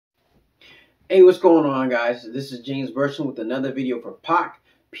Hey, what's going on, guys? This is James Burson with another video for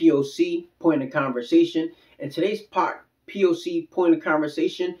P.O.C Point of Conversation. And today's P.O.C Point of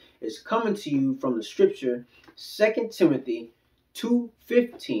Conversation is coming to you from the scripture 2 Timothy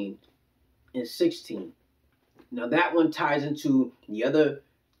 2:15 and 16. Now that one ties into the other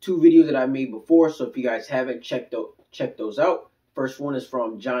two videos that I made before, so if you guys haven't check those out. First one is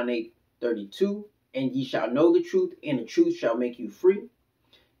from John 8:32, and ye shall know the truth, and the truth shall make you free.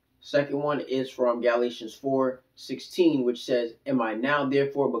 Second one is from Galatians 4:16, which says, am I now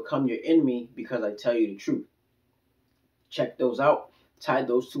therefore become your enemy because I tell you the truth? Check those out. Tie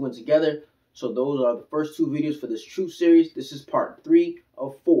those two in together. So those are the first two videos for this truth series. This is part 3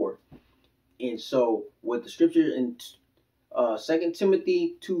 of 4. And so what the scripture in 2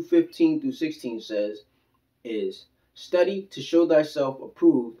 Timothy 2:15 through 16 says is, study to show thyself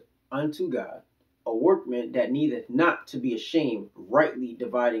approved unto God, a workman that needeth not to be ashamed, rightly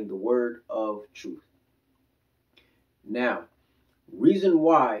dividing the word of truth. Now, reason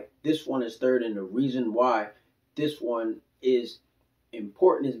why this one is third and the reason why this one is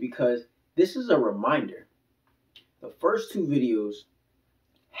important is because this is a reminder. The first two videos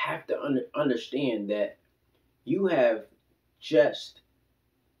have to understand that you have just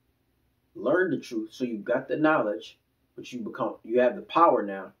learned the truth, so you've got the knowledge, but you have the power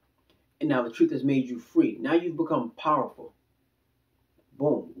now. And now the truth has made you free. Now you've become powerful.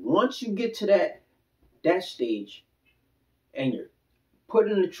 Boom. Once you get to that stage and you're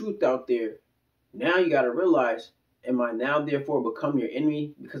putting the truth out there, now you got to realize, am I now therefore become your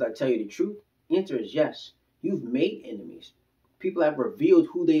enemy because I tell you the truth? Answer is yes. You've made enemies. People have revealed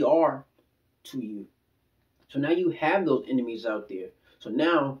who they are to you. So now you have those enemies out there. So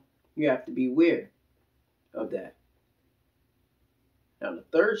now you have to be aware of that. Now, the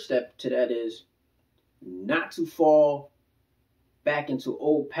third step to that is not to fall back into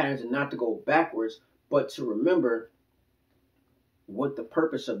old patterns and not to go backwards, but to remember what the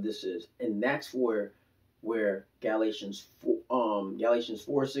purpose of this is. And that's where Galatians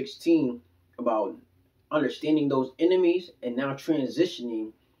 4:16 about understanding those enemies and now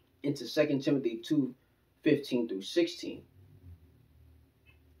transitioning into 2 Timothy 2:15 through 16.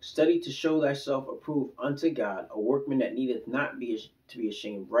 Study to show thyself approved unto God, a workman that needeth not to be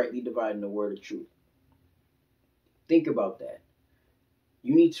ashamed, rightly dividing the word of truth. Think about that.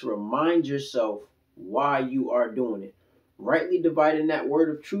 You need to remind yourself why you are doing it. Rightly dividing that word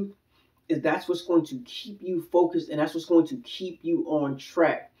of truth, that's what's going to keep you focused, and that's what's going to keep you on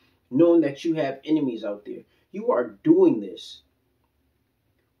track, knowing that you have enemies out there. You are doing this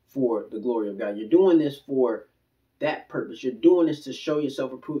for the glory of God. You're doing this for that purpose. You're doing this to show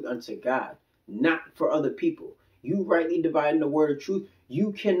yourself approved unto God, not for other people. You rightly dividing the word of truth.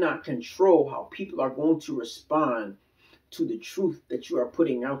 You cannot control how people are going to respond to the truth that you are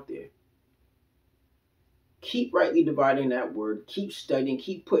putting out there. Keep rightly dividing that word. Keep studying.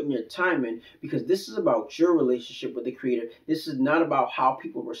 Keep putting your time in, because this is about your relationship with the Creator. This is not about how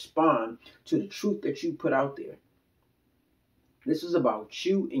people respond to the truth that you put out there. This is about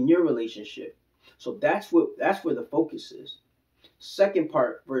you and your relationship. So that's where the focus is. Second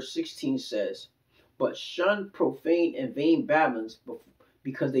part, verse 16 says, but shun profane and vain babblings,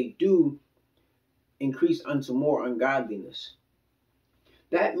 because they do increase unto more ungodliness.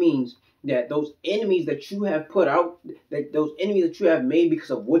 That means that those enemies that you have put out, that those enemies that you have made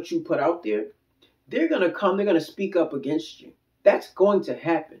because of what you put out there, they're going to come, they're going to speak up against you. That's going to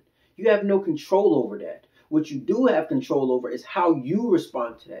happen. You have no control over that. What you do have control over is how you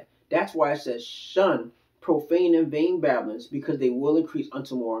respond to that. That's why it says shun profane and vain babblings, because they will increase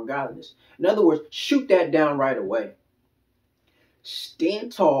unto more ungodliness. In other words, shoot that down right away.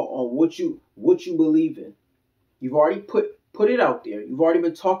 Stand tall on what you believe in. You've already put it out there. You've already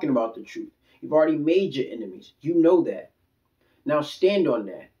been talking about the truth. You've already made your enemies. You know that. Now stand on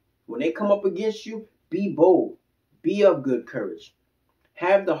that. When they come up against you, be bold. Be of good courage.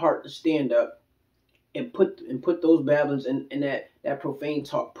 Have the heart to stand up and put those babblings and that profane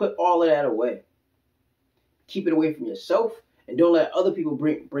talk. Put all of that away. Keep it away from yourself, and don't let other people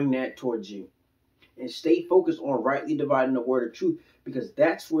bring that towards you. And stay focused on rightly dividing the word of truth, because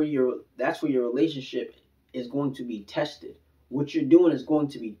that's where your relationship is going to be tested. What you're doing is going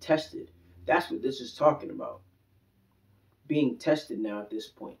to be tested. That's what this is talking about. Being tested now at this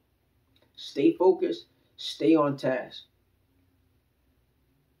point. Stay focused. Stay on task.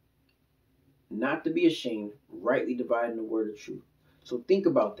 Not to be ashamed, rightly dividing the word of truth. So think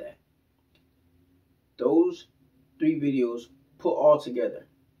about that. Those 3 videos put all together.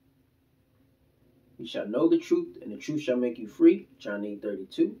 You shall know the truth, and the truth shall make you free. John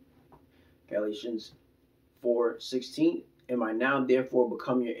 8:32. Galatians 4:16. Am I now therefore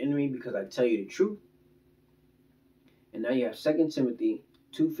become your enemy because I tell you the truth? And now you have 2 Timothy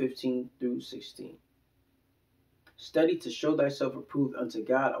 2:15 through 16. Study to show thyself approved unto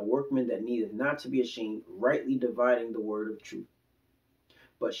God, a workman that needeth not to be ashamed, rightly dividing the word of truth.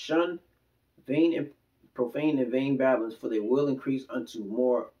 But shun profane and vain babblings, for they will increase unto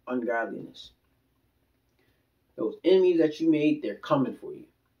more ungodliness. Those enemies that you made, they're coming for you.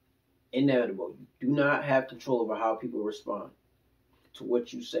 Inevitable. You do not have control over how people respond to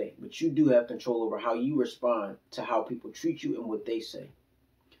what you say, but you do have control over how you respond to how people treat you and what they say.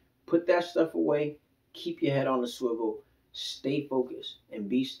 Put that stuff away, keep your head on the swivel, stay focused, and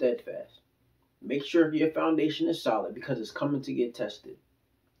be steadfast. Make sure your foundation is solid because it's coming to get tested.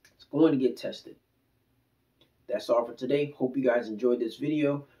 It's going to get tested. That's all for today. Hope you guys enjoyed this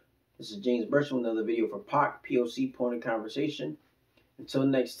video. This is James Burson with another video for POC, P.O.C Point of Conversation. Until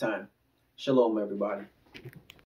next time, shalom everybody.